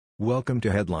Welcome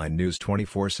to Headline News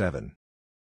 24/7.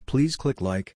 Please click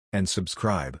like and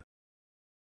subscribe.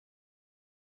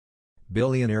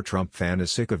 Billionaire Trump fan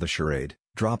is sick of the charade,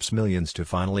 drops millions to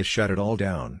finally shut it all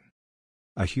down.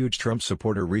 A huge Trump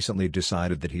supporter recently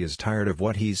decided that he is tired of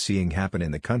what he's seeing happen in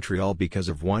the country, all because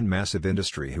of one massive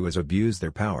industry who has abused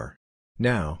their power.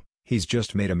 Now, he's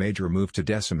just made a major move to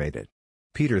decimate it.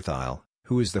 Peter Thiel,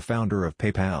 who is the founder of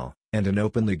PayPal, and an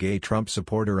openly gay Trump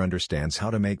supporter, understands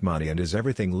how to make money and is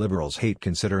everything liberals hate,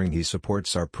 considering he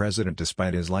supports our president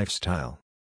despite his lifestyle.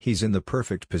 He's in the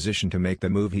perfect position to make the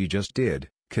move he just did,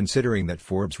 considering that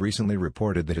Forbes recently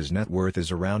reported that his net worth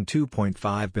is around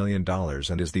 $2.5 billion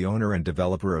and is the owner and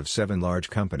developer of 7 large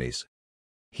companies.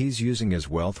 He's using his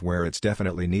wealth where it's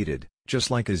definitely needed, just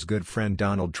like his good friend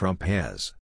Donald Trump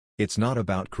has. It's not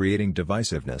about creating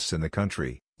divisiveness in the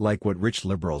country, like what rich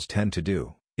liberals tend to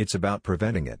do. It's about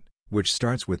preventing it, which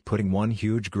starts with putting one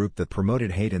huge group that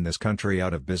promoted hate in this country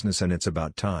out of business, and it's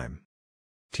about time.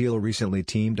 Thiel recently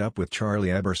teamed up with Charlie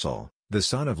Ebersol, the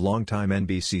son of longtime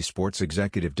NBC Sports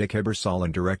executive Dick Ebersol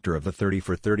and director of the 30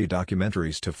 for 30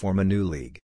 documentaries, to form a new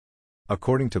league.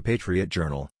 According to Patriot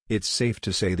Journal, it's safe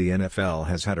to say the NFL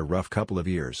has had a rough couple of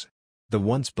years. The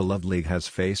once beloved league has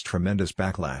faced tremendous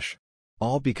backlash.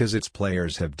 All because its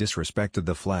players have disrespected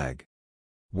the flag.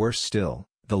 Worse still,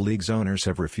 the league's owners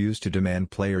have refused to demand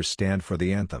players stand for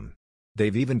the anthem.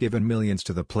 They've even given millions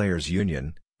to the players'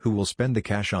 union, who will spend the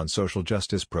cash on social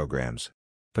justice programs.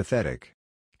 Pathetic.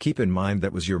 Keep in mind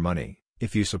that was your money,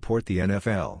 if you support the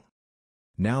NFL.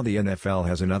 Now the NFL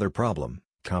has another problem: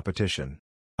 competition.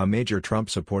 A major Trump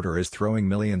supporter is throwing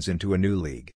millions into a new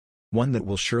league. One that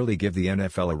will surely give the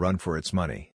NFL a run for its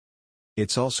money.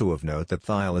 It's also of note that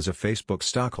Thiel is a Facebook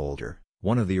stockholder,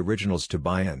 one of the originals to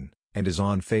buy in, and is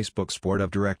on Facebook's board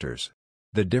of directors.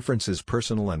 The differences,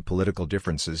 personal and political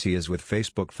differences, he is with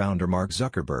Facebook founder Mark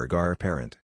Zuckerberg are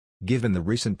apparent. Given the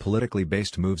recent politically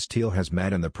based moves Thiel has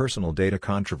made and the personal data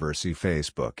controversy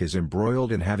Facebook is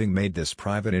embroiled in, having made this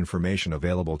private information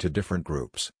available to different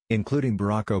groups, including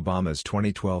Barack Obama's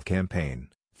 2012 campaign,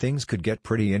 things could get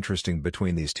pretty interesting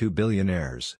between these two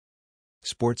billionaires.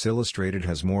 Sports Illustrated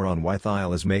has more on why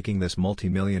Thiel is making this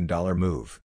multi-million-dollar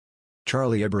move.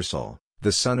 Charlie Ebersol,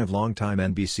 the son of longtime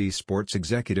NBC Sports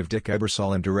executive Dick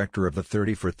Ebersol and director of the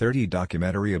 30 for 30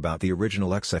 documentary about the original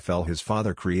XFL his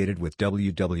father created with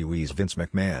WWE's Vince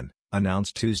McMahon,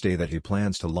 announced Tuesday that he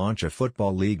plans to launch a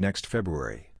football league next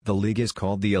February. The league is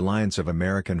called the Alliance of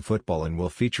American Football and will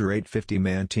feature 8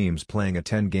 50-man teams playing a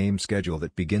 10-game schedule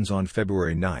that begins on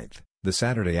February 9th, the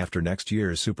Saturday after next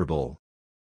year's Super Bowl.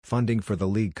 Funding for the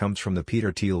league comes from the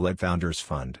Peter Thiel-led Founders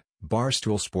Fund,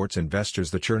 Barstool Sports investors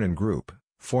the Chernin Group,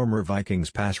 former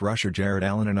Vikings pass rusher Jared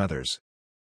Allen, and others.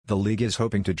 The league is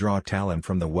hoping to draw talent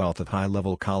from the wealth of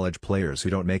high-level college players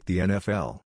who don't make the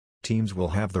NFL. Teams will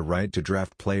have the right to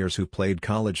draft players who played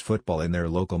college football in their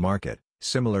local market,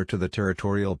 similar to the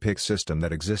territorial pick system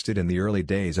that existed in the early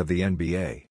days of the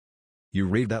NBA. You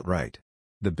read that right.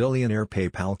 The billionaire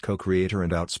PayPal co-creator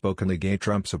and outspokenly gay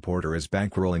Trump supporter is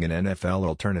bankrolling an NFL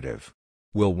alternative.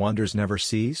 Will wonders never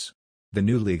cease? The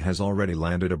new league has already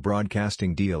landed a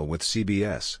broadcasting deal with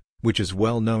CBS, which is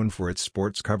well known for its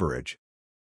sports coverage.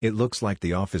 It looks like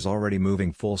the off is already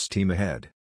moving full steam ahead.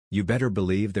 You better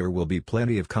believe there will be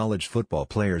plenty of college football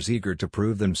players eager to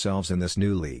prove themselves in this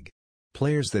new league.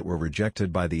 Players that were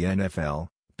rejected by the NFL,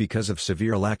 because of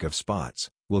severe lack of spots,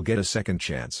 will get a second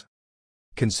chance.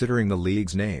 Considering the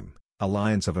league's name,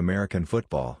 Alliance of American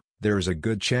Football, there is a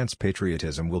good chance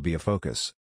patriotism will be a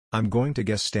focus. I'm going to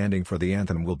guess standing for the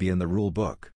anthem will be in the rule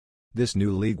book. This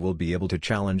new league will be able to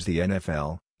challenge the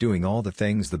NFL, doing all the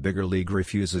things the bigger league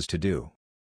refuses to do.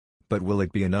 But will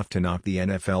it be enough to knock the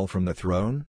NFL from the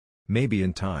throne? Maybe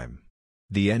in time.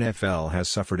 The NFL has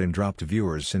suffered and dropped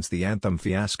viewers since the anthem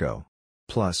fiasco.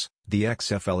 Plus, the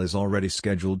XFL is already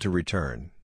scheduled to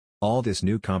return. All this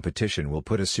new competition will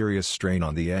put a serious strain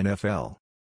on the NFL.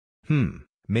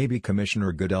 Maybe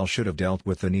Commissioner Goodell should have dealt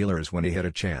with the kneelers when he had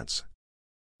a chance.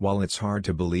 While it's hard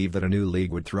to believe that a new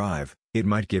league would thrive, it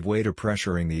might give way to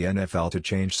pressuring the NFL to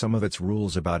change some of its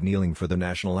rules about kneeling for the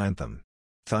national anthem.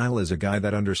 Thiel is a guy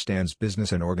that understands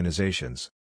business and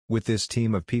organizations. With this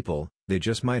team of people, they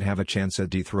just might have a chance at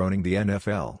dethroning the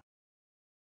NFL.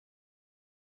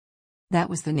 That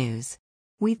was the news.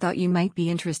 We thought you might be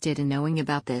interested in knowing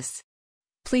about this.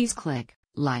 Please click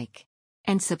like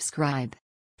and subscribe.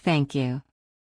 Thank you.